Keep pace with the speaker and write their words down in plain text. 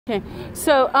Okay,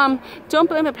 so don't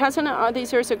blame the president. All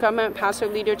these years, the government, pastor,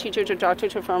 leader, teachers, or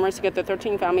doctors, or farmers to get the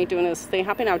 13 family doing this. They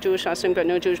happen to have Jewish husband, but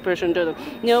no Jewish person did it.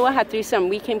 Noah had 3 sons.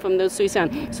 We came from those 3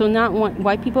 sons. So not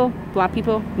white people, black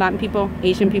people, Latin people,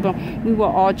 Asian people. We were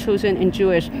all chosen in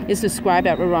Jewish. It's the scribe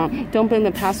that were wrong. Don't blame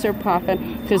the pastor, prophet,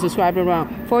 because the scribe were wrong.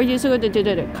 4 years ago, they did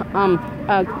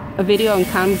a video on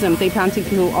communism. They planned to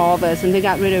kill all of us, and they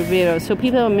got rid of videos. So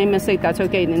people made mistake. That's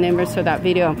okay. They never saw that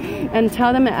video. And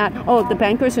tell them the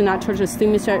bankers are not charged a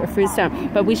student or free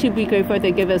stamp, but we should be grateful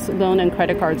they give us loan and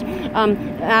credit cards.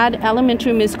 Add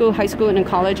elementary, middle school, high school, and a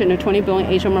college and a 20 billion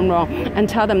Asian enroll, and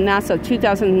tell them NASA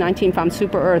 2019 found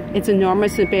super Earth. It's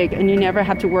enormously big, and you never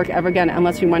have to work ever again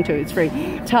unless you want to. It's free.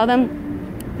 Tell them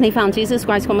they found Jesus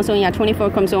Christ chromosome,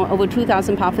 24 chromosome, over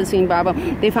 2,000 prophecies in the Bible.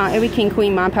 They found every king,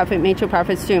 queen, man, prophet, major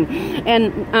prophet's tomb.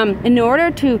 And in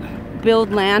order to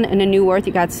build land in a new earth,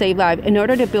 you got to save life. In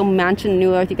order to build mansion in a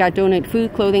new earth, you got to donate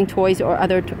food, clothing, toys, or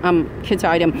other kids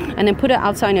item, and then put it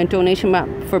outside in a donation map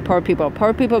for poor people.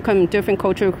 Poor people come from different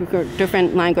culture,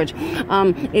 different language.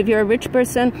 If you're a rich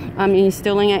person and you're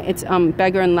stealing it, it's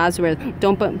beggar and Lazarus.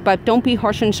 But don't be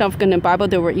harsh on yourself. In the Bible,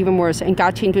 there were even worse, and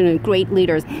God changed into great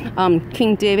leaders.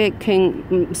 King David,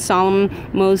 King Solomon,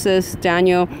 Moses,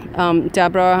 Daniel,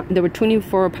 Deborah. There were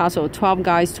 24 apostles, 12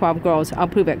 guys, 12 girls. I'll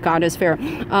prove it. God is fair.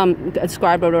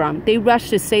 Scribe wrote around. They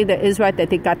rushed to say that Israel that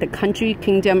they got the country,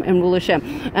 kingdom, and rulership,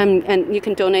 and you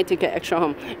can donate to get extra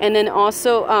home. And then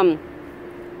also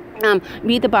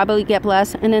read the Bible, you get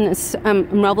blessed. And then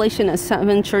in Revelation,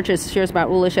 7 churches shares about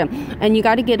rulership. And you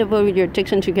got to get over your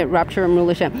addiction to get rapture and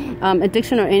rulership.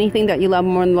 Addiction or anything that you love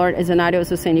more than the Lord is an idol,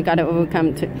 is a sin. You got to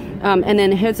overcome to. And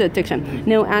then here's the addiction: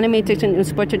 no anime addiction, no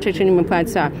sports addiction, no applied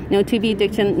stuff, no TV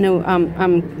addiction, no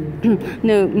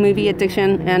no movie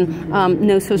addiction, and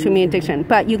no social media addiction.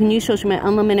 But you can use social media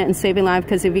unlimited and saving life,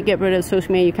 because if you get rid of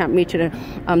social media, you can't reach it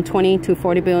at 20 to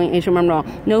 40 billion Asian enroll.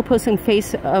 No posting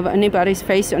face of anybody's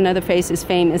face or another face is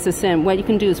fame, is a sin. What you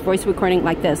can do is voice recording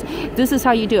like this. This is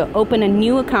how you do it. Open a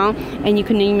new account, and you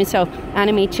can name yourself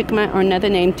Anime Chickman or another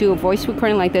name. Do a voice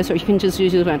recording like this, or you can just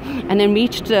use this one. And then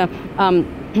reach the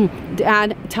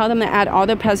tell them to add all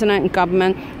the president and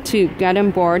government to get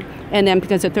on board. And then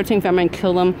because the 13th amendment,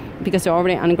 kill them because they're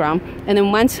already on the ground. And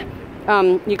then once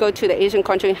you go to the Asian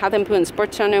country, have them put in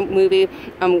sports channel, movie,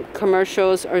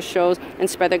 commercials or shows, and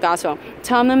spread the gospel.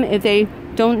 Tell them if they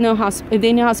don't know if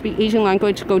they know how to speak Asian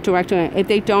language, go direct to it. If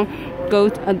they don't, go.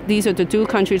 These are the 2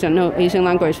 countries that know Asian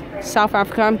language: South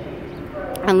Africa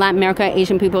and Latin America.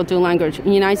 Asian people do language. In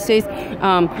the United States,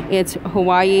 it's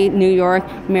Hawaii, New York,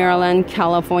 Maryland,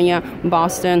 California,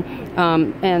 Boston,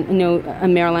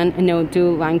 and Maryland, and no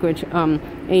do language.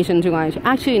 Asian do language.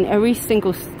 Actually, in every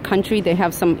single country, they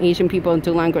have some Asian people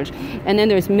do language. And then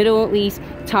there's Middle East,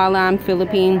 Thailand,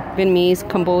 Philippines, Vietnamese,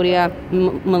 Cambodia,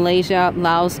 Malaysia,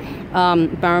 Laos,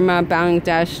 Burma,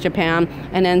 Bangladesh, Japan,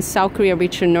 and then South Korea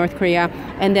reached North Korea,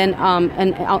 and then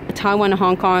Taiwan,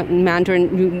 Hong Kong,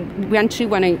 Mandarin. You eventually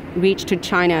want to reach to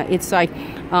China. It's like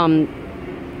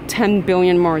 10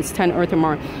 billion more. It's 10 Earth or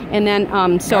more. And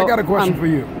then so I got a question for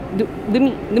you. Let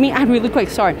me add really quick.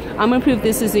 Sorry, I'm gonna prove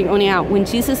this is the only out. When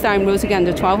Jesus died and rose again,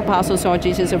 the 12 apostles saw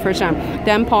Jesus the first time.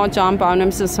 Then Paul, John,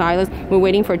 Barnabas, and Silas were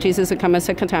waiting for Jesus to come a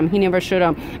second time. He never showed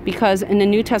up, because in the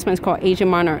New Testament it's called Asia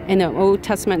Minor. In the Old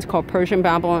Testament it's called Persian,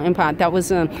 Babylon Empire. That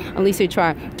was at least a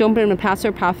try. Don't blame the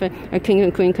pastor, prophet, or king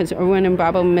and queen, because everyone in the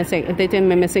Bible mistake. If they didn't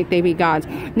make mistake, they be gods.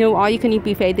 No, all you can eat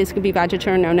buffet. This could be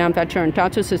vegetarian or non-vegetarian.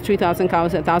 Doctor says 2,000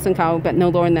 cows, 1,000 cows, but no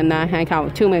lower than 9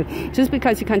 cows. 2 million. Just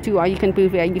because you can't do all you can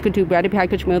buffet, you could do ready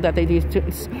packaged meal that they use to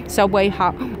Subway,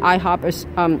 IHOP,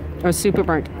 or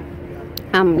Superbird.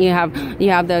 You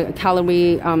have the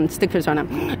calorie stickers on them,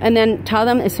 and then tell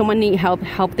them if someone needs help,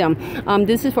 help them.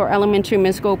 This is for elementary,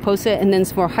 middle school, post it, and then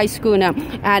it's for high school now.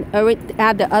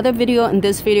 Add the other video and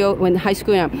this video when high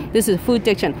school now. This is food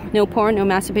addiction. No porn, no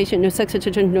masturbation, no sex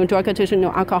addiction, no drug addiction,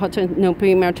 no alcohol addiction, no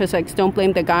premarital sex. Don't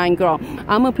blame the guy and girl.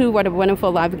 I'm gonna prove what a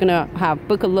wonderful life we're gonna have.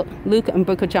 Book of Luke and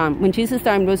Book of John. When Jesus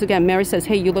died and rose again, Mary says,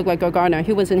 "Hey, you look like a gardener."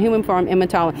 He was in human form,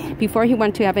 immortality. Before he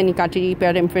went to heaven, he got to eat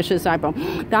bread and fish disciple.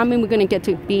 That means we're gonna get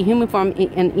to be human form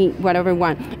and eat whatever we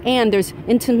want. And there's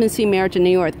intimacy marriage in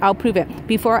the earth. I'll prove it.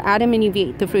 Before Adam and Eve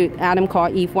ate the fruit, Adam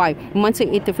called Eve wife. Once they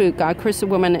ate the fruit, God cursed the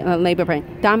woman in labor pain.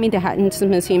 That means they had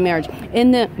intimacy in marriage. In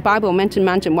the Bible, mention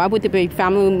mansion. Why would there be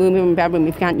family moving in bedroom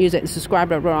if you can't use it? It's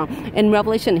described wrong. In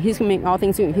Revelation, he's going to make all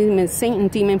things new. He's going to make Satan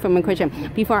and demon from a Christian.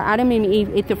 Before Adam and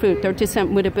Eve ate the fruit, their descent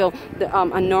would have built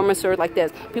an enormous earth like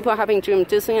this. People are having dreams,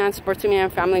 Disneyland, sports,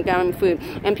 family, food.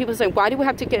 And people say, why do we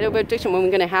have to get over addiction when we're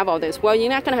going to have all this? Well, well, you're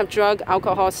not going to have drug,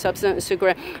 alcohol, substance,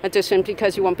 cigarette addiction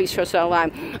because you won't be stressed out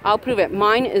alive. I'll prove it.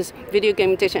 Mine is video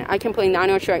game addiction. I can play 9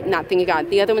 hours straight, not thinking God.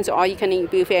 The other one's all you can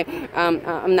eat buffet.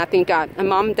 I'm not thinking God. And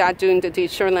mom and dad doing the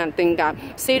Sherland thing God.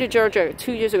 State of Georgia,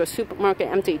 2 years ago, supermarket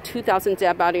empty, 2,000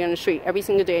 dead body on the street. Every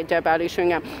single day, dead body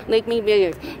showing up. Lake Mead,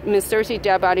 Vegas, Miss Thursday,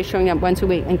 dead body showing up once a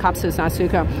week, and cops is not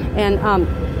Suka.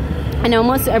 And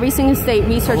almost every single state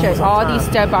researches all these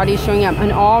dead bodies showing up,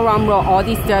 and all around the world, all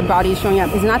these dead bodies showing up.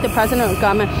 It's not the president or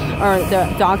government or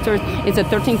the doctors. It's a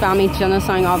 13 family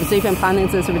genocide office. They've been planning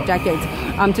this for decades.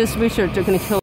 This research, they're going to kill